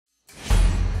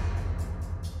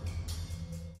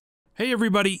Hey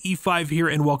everybody, E5 here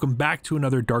and welcome back to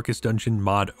another Darkest Dungeon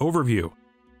mod overview.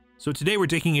 So today we're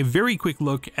taking a very quick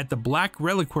look at the Black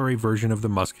Reliquary version of the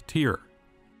Musketeer.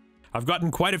 I've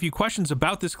gotten quite a few questions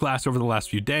about this class over the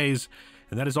last few days,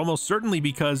 and that is almost certainly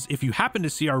because if you happen to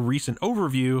see our recent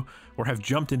overview or have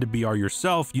jumped into BR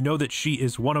yourself, you know that she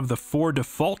is one of the 4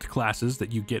 default classes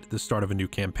that you get at the start of a new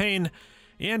campaign,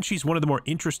 and she's one of the more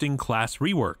interesting class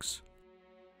reworks.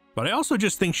 But I also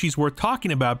just think she's worth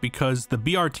talking about because the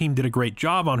BR team did a great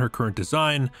job on her current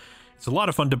design. It's a lot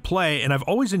of fun to play, and I've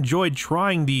always enjoyed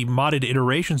trying the modded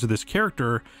iterations of this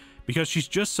character because she's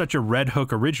just such a Red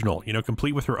Hook original, you know,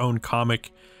 complete with her own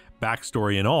comic,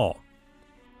 backstory, and all.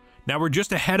 Now we're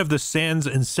just ahead of the Sands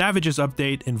and Savages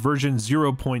update in version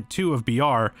 0.2 of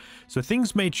BR, so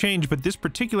things may change, but this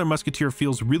particular Musketeer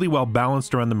feels really well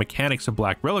balanced around the mechanics of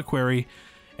Black Reliquary,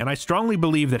 and I strongly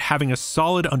believe that having a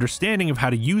solid understanding of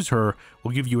how to use her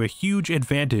will give you a huge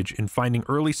advantage in finding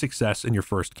early success in your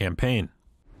first campaign.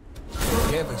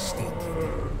 Devastating.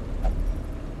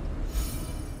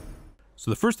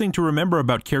 So the first thing to remember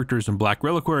about characters in Black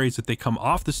Reliquary is that they come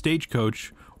off the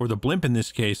stagecoach, or the blimp in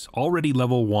this case, already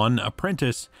level 1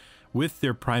 apprentice with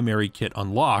their primary kit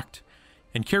unlocked,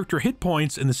 and character hit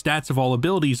points and the stats of all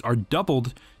abilities are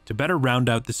doubled to better round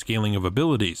out the scaling of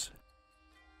abilities.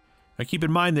 Now keep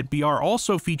in mind that BR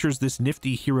also features this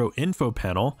nifty hero info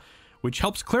panel, which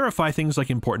helps clarify things like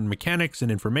important mechanics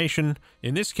and information.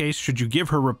 In this case, should you give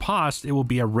her Riposte, it will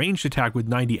be a ranged attack with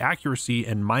 90 accuracy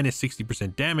and minus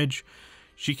 60% damage.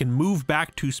 She can move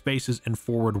back 2 spaces and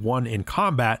forward 1 in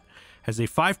combat, has a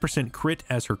 5% crit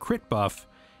as her crit buff,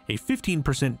 a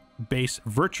 15% base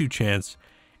virtue chance,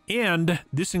 and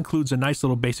this includes a nice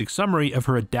little basic summary of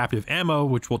her adaptive ammo,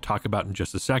 which we'll talk about in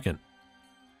just a second.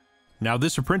 Now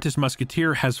this Apprentice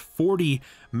Musketeer has 40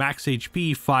 max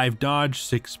HP, 5 dodge,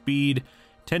 6 speed,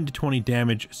 10 to 20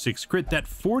 damage, 6 crit. That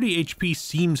 40 HP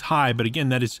seems high, but again,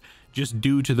 that is just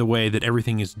due to the way that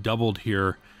everything is doubled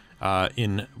here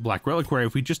in Black Reliquary.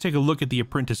 If we just take a look at the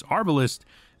Apprentice Arbalist,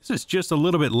 this is just a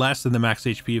little bit less than the max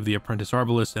HP of the Apprentice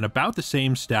Arbalist and about the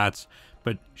same stats,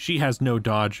 but she has no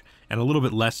dodge and a little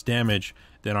bit less damage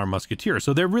than our Musketeer.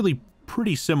 So they're really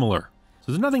pretty similar.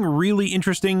 So there's nothing really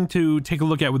interesting to take a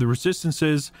look at with the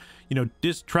resistances. You know,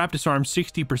 Trap Disarm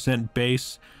 60%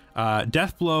 base,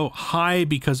 Death Blow high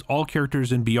because all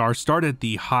characters in BR start at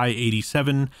the high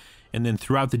 87, and then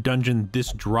throughout the dungeon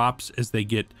this drops as they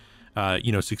get,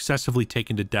 you know, successively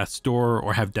taken to Death's Door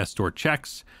or have Death's Door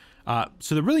checks.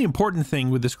 So the really important thing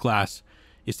with this class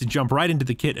is to jump right into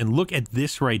the kit and look at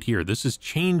this right here. This is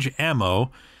Change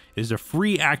Ammo. It is a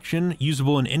free action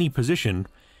usable in any position.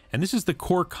 And this is the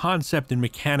core concept and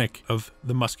mechanic of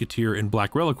the Musketeer in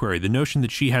Black Reliquary, the notion that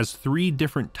she has 3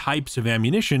 different types of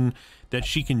ammunition that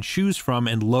she can choose from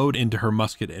and load into her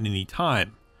musket at any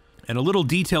time. And a little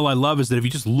detail I love is that if you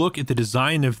just look at the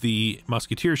design of the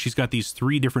Musketeer, she's got these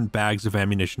 3 different bags of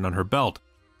ammunition on her belt.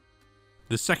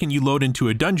 The second you load into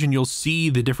a dungeon, you'll see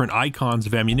the different icons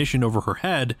of ammunition over her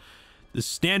head, the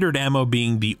standard ammo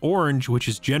being the orange, which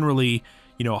is generally,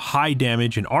 you know, high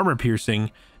damage and armor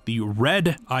piercing, the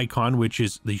red icon, which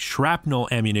is the shrapnel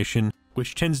ammunition,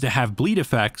 which tends to have bleed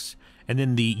effects, and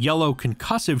then the yellow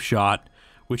concussive shot,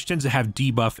 which tends to have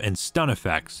debuff and stun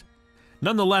effects.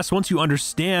 Nonetheless, once you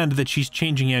understand that she's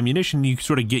changing ammunition, you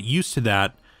sort of get used to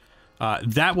that.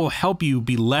 That will help you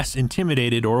be less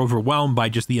intimidated or overwhelmed by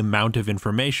just the amount of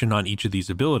information on each of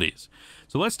these abilities.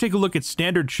 So let's take a look at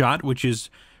Standard Shot, which is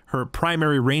her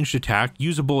primary ranged attack,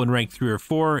 usable in rank 3 or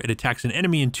 4. It attacks an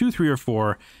enemy in 2, 3, or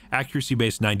 4, accuracy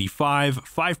base 95,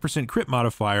 5% crit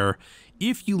modifier.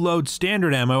 If you load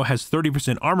standard ammo, has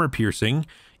 30% armor piercing.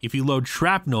 If you load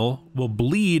shrapnel, will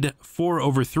bleed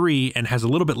 4/3 and has a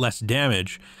little bit less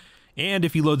damage. And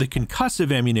if you load the concussive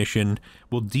ammunition,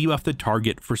 will debuff the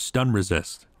target for stun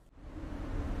resist.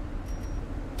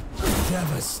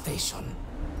 Devastation.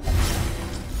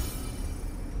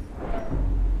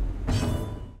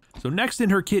 So next in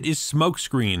her kit is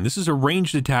Smokescreen. This is a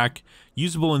ranged attack,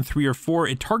 usable in 3 or 4.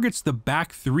 It targets the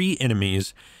back 3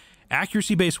 enemies.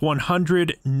 Accuracy base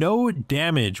 100, no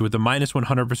damage with a minus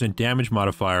 100% damage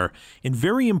modifier. And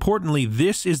very importantly,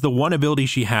 this is the one ability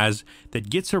she has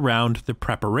that gets around the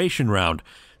preparation round.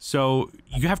 So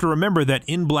you have to remember that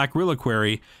in Black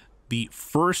Reliquary, the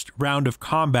first round of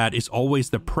combat is always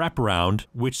the prep round,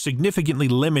 which significantly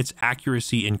limits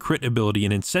accuracy and crit ability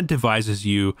and incentivizes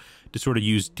you to sort of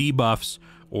use debuffs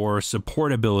or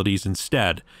support abilities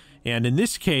instead. And in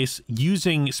this case,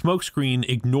 using Smokescreen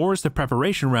ignores the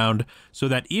preparation round so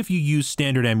that if you use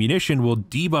standard ammunition, will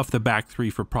debuff the back 3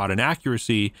 for prod and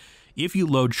accuracy. If you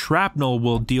load Shrapnel,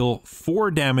 will deal 4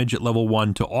 damage at level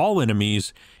 1 to all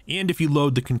enemies. And if you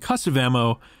load the concussive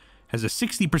ammo, has a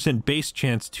 60% base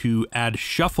chance to add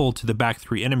shuffle to the back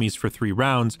 3 enemies for 3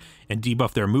 rounds and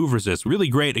debuff their move resist. Really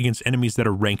great against enemies that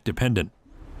are rank dependent.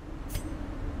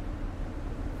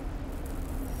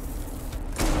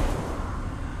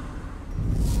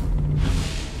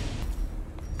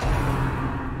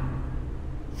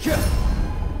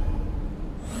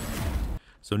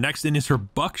 So next in is her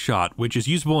Buckshot, which is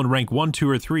usable in rank 1, 2,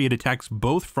 or 3. It attacks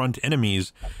both front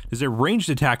enemies. It's a ranged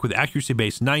attack with accuracy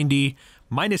base 90,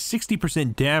 minus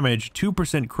 60% damage,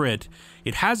 2% crit.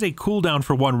 It has a cooldown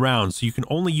for 1 round, so you can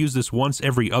only use this once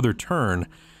every other turn.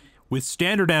 With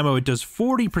standard ammo, it does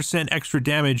 40% extra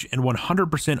damage and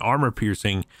 100% armor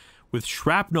piercing. With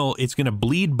shrapnel, it's going to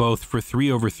bleed both for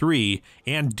 3/3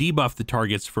 and debuff the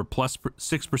targets for plus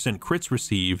 6% crits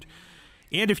received.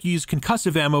 And if you use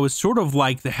concussive ammo, it's sort of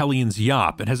like the Hellions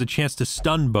Yop. It has a chance to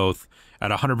stun both at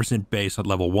 100% base at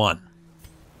level 1.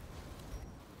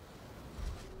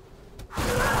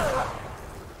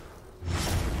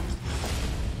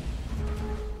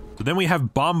 So then we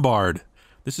have Bombard.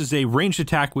 This is a ranged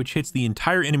attack which hits the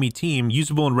entire enemy team,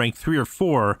 usable in rank 3 or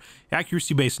 4,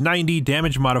 accuracy base 90,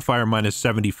 damage modifier minus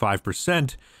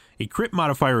 75%, a crit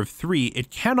modifier of 3.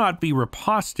 It cannot be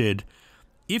riposted.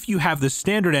 If you have the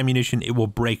standard ammunition, it will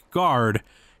break guard.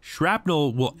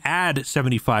 Shrapnel will add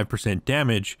 75%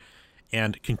 damage,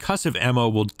 and concussive ammo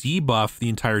will debuff the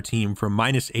entire team for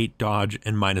minus 8 dodge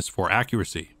and minus 4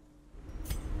 accuracy.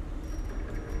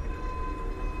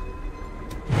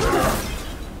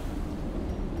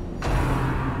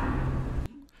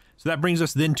 So that brings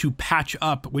us then to Patch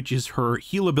Up, which is her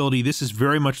heal ability. This is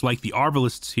very much like the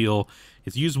Arbalist's heal.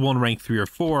 It's usable in rank 3 or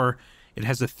 4. It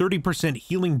has a 30%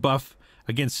 healing buff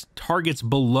against targets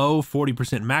below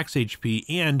 40% max HP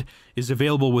and is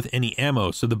available with any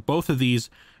ammo. So both of these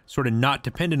sort of not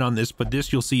dependent on this, but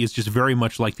this you'll see is just very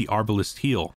much like the Arbalist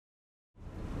heal.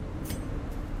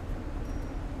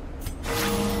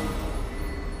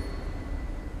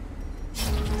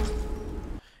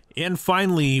 And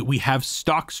finally, we have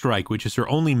Stock Strike, which is her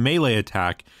only melee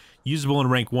attack, usable in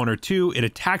rank 1 or 2. It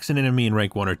attacks an enemy in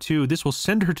rank 1 or 2. This will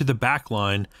send her to the back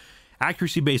line.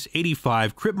 Accuracy base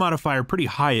 85, crit modifier pretty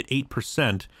high at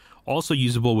 8%, also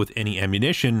usable with any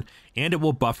ammunition, and it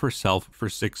will buff herself for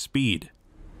 6 speed.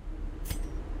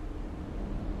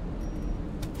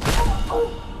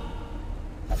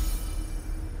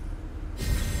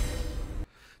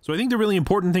 So I think the really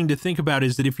important thing to think about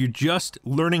is that if you're just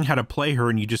learning how to play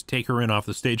her and you just take her in off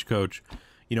the stagecoach,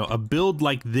 you know, a build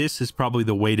like this is probably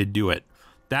the way to do it.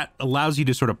 That allows you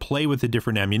to sort of play with the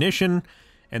different ammunition,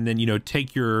 and then, you know,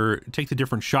 take the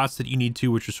different shots that you need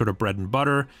to, which is sort of bread and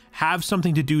butter, have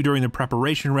something to do during the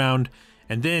preparation round,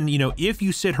 and then, you know, if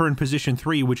you sit her in position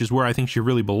 3, which is where I think she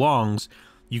really belongs,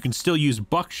 you can still use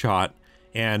Buckshot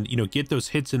and, you know, get those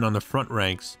hits in on the front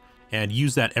ranks and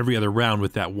use that every other round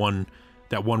with that one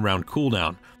round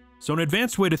cooldown. So an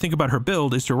advanced way to think about her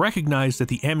build is to recognize that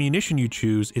the ammunition you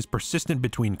choose is persistent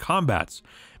between combats,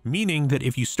 meaning that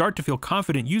if you start to feel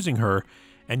confident using her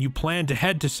and you plan to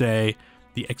head to, say,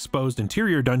 the exposed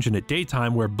interior dungeon at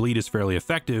daytime where bleed is fairly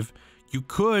effective, you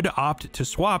could opt to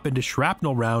swap into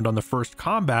shrapnel round on the first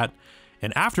combat,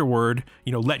 and afterward,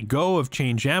 you know, let go of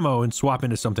change ammo and swap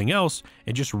into something else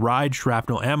and just ride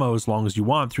shrapnel ammo as long as you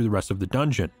want through the rest of the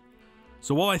dungeon.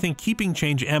 So while I think keeping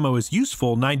change ammo is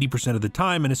useful 90% of the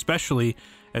time, and especially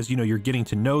as, you know, you're getting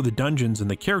to know the dungeons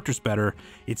and the characters better,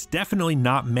 it's definitely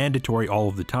not mandatory all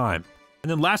of the time. And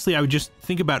then lastly, I would just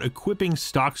think about equipping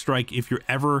Stock Strike if you're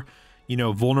ever, you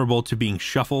know, vulnerable to being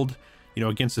shuffled, you know,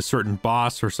 against a certain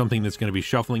boss or something that's going to be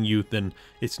shuffling you. Then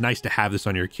it's nice to have this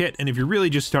on your kit. And if you're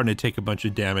really just starting to take a bunch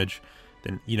of damage,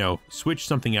 then, you know, switch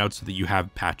something out so that you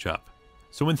have Patch Up.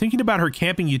 So when thinking about her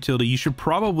camping utility, you should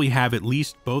probably have at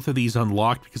least both of these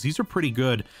unlocked because these are pretty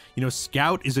good. You know,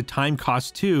 Scout is a time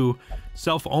cost 2,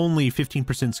 self-only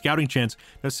 15% scouting chance.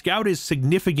 Now, Scout is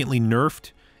significantly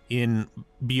nerfed in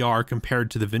BR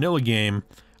compared to the vanilla game,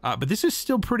 but this is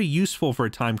still pretty useful for a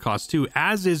time cost 2,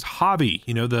 as is Hobby,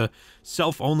 you know, the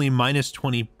self-only minus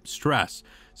 20 stress.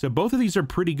 So both of these are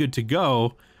pretty good to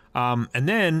go. And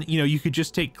then, you know, you could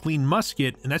just take Clean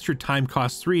Musket, and that's your time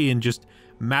cost 3, and just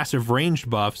massive ranged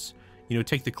buffs, you know,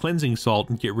 take the Cleansing Salt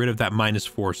and get rid of that minus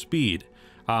 4 speed.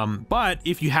 But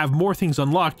if you have more things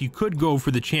unlocked, you could go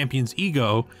for the Champion's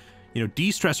Ego, you know,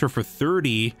 de-stress her for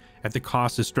 30 at the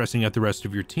cost of stressing out the rest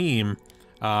of your team,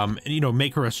 and, you know,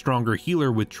 make her a stronger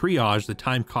healer with Triage, the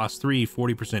time cost 3,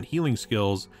 40% healing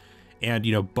skills, and,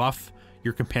 you know, buff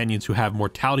your companions who have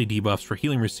mortality debuffs for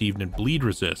healing received and bleed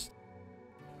resist.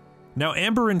 Now,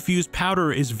 Amber Infused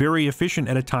Powder is very efficient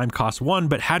at a time cost 1,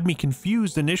 but had me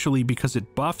confused initially because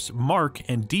it buffs Mark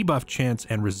and debuff Chance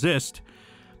and Resist.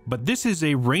 but this is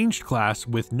a ranged class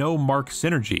with no Mark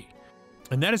synergy.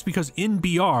 And that is because in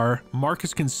BR, Mark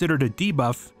is considered a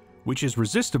debuff, which is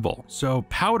resistible. So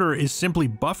Powder is simply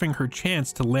buffing her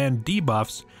chance to land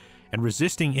debuffs and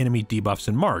resisting enemy debuffs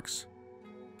and marks.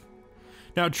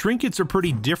 Now, trinkets are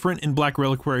pretty different in Black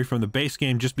Reliquary from the base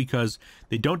game just because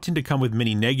they don't tend to come with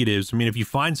many negatives. I mean, if you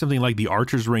find something like the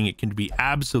Archer's Ring, it can be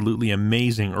absolutely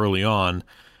amazing early on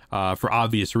for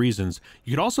obvious reasons.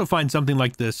 You could also find something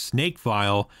like the Snake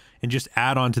Vial and just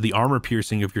add on to the armor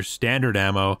piercing of your standard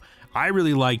ammo. I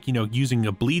really like, using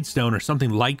a Bleedstone or something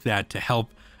like that to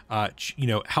help,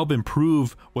 help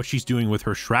improve what she's doing with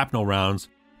her shrapnel rounds.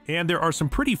 And there are some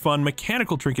pretty fun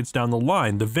mechanical trinkets down the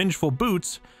line. The Vengeful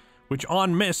Boots, which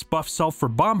on miss buff self for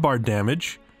bombard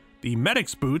damage. The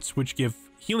Medic's Boots, which give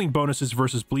healing bonuses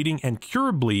versus bleeding and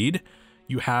cure bleed.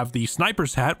 You have the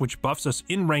Sniper's Hat, which buffs us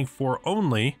in rank 4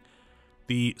 only.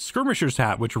 The Skirmisher's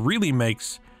Hat, which really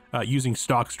makes using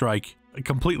Stalk Strike a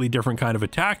completely different kind of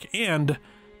attack. And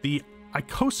the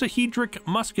Icosahedric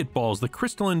Musket Balls, the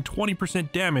crystalline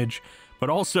 20% damage, but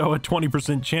also a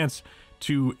 20% chance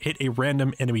to hit a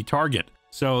random enemy target.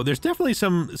 So there's definitely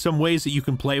some ways that you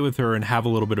can play with her and have a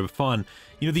little bit of fun.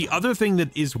 The other thing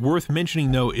that is worth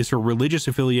mentioning, though, is her religious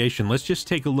affiliation. Let's just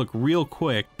take a look real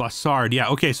quick. Bassard. Yeah,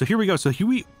 okay, so here we go. So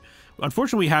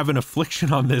unfortunately, we have an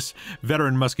affliction on this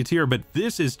veteran Musketeer, but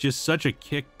this is just such a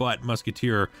kick-butt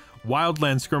Musketeer.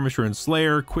 Wildland Skirmisher and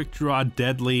Slayer, Quick Draw,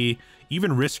 Deadly,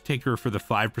 even Risk Taker for the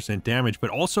 5% damage, but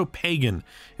also Pagan.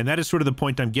 And that is sort of the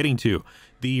point I'm getting to.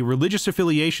 The religious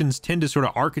affiliations tend to sort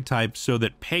of archetype so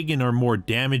that Pagan are more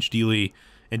damage dealy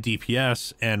and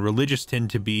DPS, and religious tend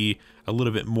to be a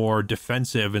little bit more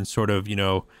defensive and sort of,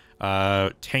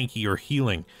 tanky or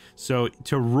healing. So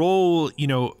to roll,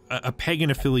 a Pagan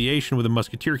affiliation with a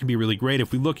Musketeer can be really great.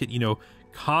 If we look at,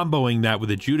 comboing that with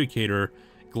Adjudicator,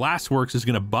 Glassworks is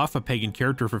going to buff a Pagan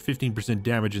character for 15%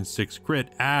 damage and 6 crit,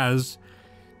 as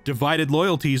Divided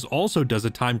Loyalties also does a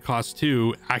time cost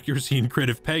 2 accuracy and crit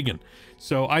of Pagan.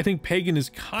 So I think Pagan is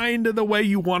kind of the way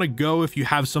you want to go if you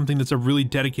have something that's a really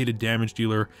dedicated damage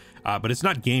dealer, but it's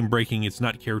not game breaking. It's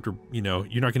not character, you're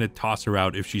not going to toss her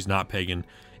out if she's not Pagan.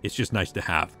 It's just nice to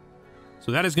have.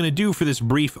 So that is going to do for this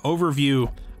brief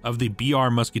overview of the BR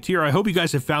Musketeer. I hope you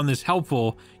guys have found this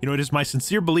helpful. It is my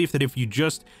sincere belief that if you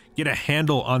just get a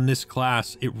handle on this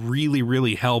class, it really,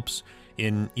 really helps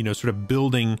in, sort of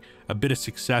building a bit of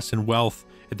success and wealth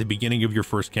at the beginning of your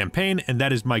first campaign. And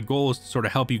that is my goal, is to sort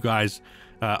of help you guys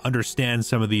understand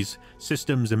some of these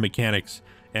systems and mechanics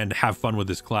and have fun with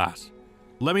this class.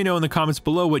 Let me know in the comments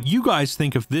below what you guys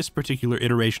think of this particular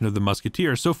iteration of the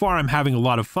Musketeer. So far, I'm having a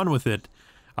lot of fun with it,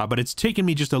 but it's taken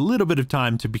me just a little bit of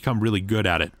time to become really good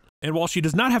at it. And while she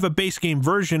does not have a base game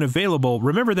version available,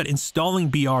 remember that installing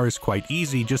BR is quite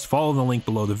easy. Just follow the link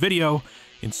below the video,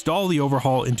 install the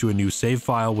overhaul into a new save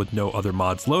file with no other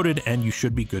mods loaded, and you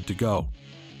should be good to go.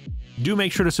 Do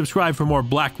make sure to subscribe for more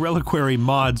Black Reliquary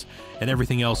mods and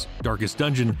everything else Darkest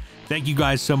Dungeon. Thank you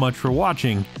guys so much for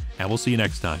watching, and we'll see you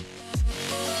next time.